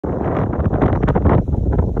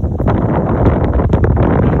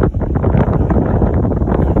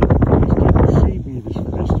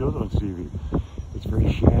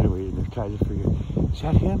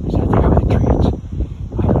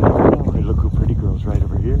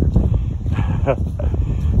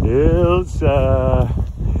Ilsa.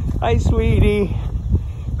 Hi, sweetie.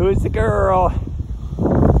 Who's the girl?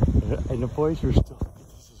 And the boys are still.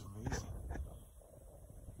 This is amazing.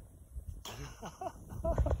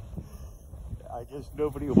 I guess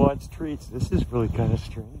nobody wants treats. This is really kind of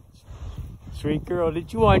strange. Sweet girl,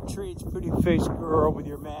 did you want treats? Pretty face girl with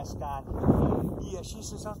your mask on. Yeah, she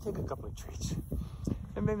says, I'll take a couple of treats.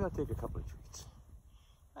 And maybe I'll take a couple of treats.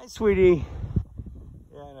 Hi, sweetie.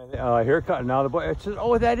 Yeah, haircut. Now the boy says,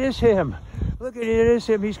 oh, that is him. Look at it, it is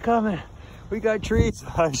him. He's coming. We got treats.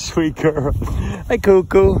 Hi, sweet girl. Hi,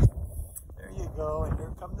 Cuckoo. There you go. And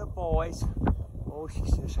here come the boys. Oh, she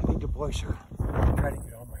says, I think the boys are trying to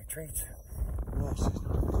get all my treats. Yeah, she says,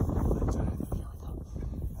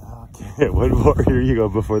 okay, one more. Here you go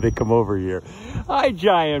before they come over here. Hi,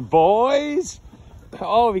 giant boys.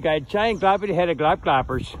 Oh, we got giant gloppity-headed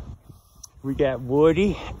gloppers. We got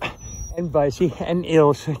Woody and Buzzy and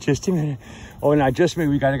Ilsa. Just a minute. Oh, now just a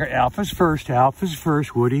minute. We got to go Alpha's first. Alpha's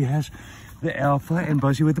first. Woody has the Alpha and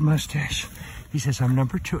Buzzy with the mustache. He says, I'm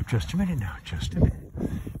number 2. Just a minute now. Just a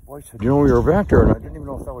minute. Boy said, you know, we were back there, and I didn't even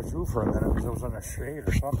know if that was you for a minute because I was on a shade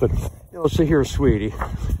or something. Ilsa, here, sweetie.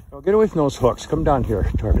 Now, get away from those hooks. Come down here.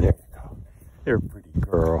 There you go. You're a pretty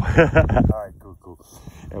girl. All right, Cuckoo.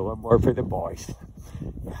 And one more for the boys.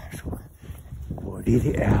 Woody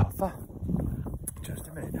the Alpha. Just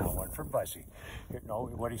a minute now. One for Buzzy. No,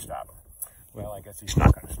 Woody, stop. Well, I guess he's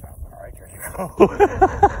not going to stop. All right, here you go.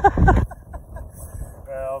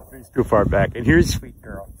 Well, he's too far back. And here's sweet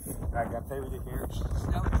girl. I got to play with your hair. She says,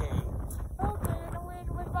 okay. Okay, no wait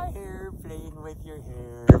with my hair. Playing with your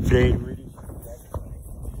hair. Playing with your hair. That's funny.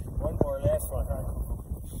 One more, last one, huh?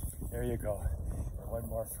 There you go. And one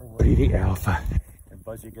more for Woody the Alpha. And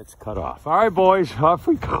Buzzy gets cut off. All right, boys, off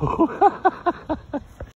we go.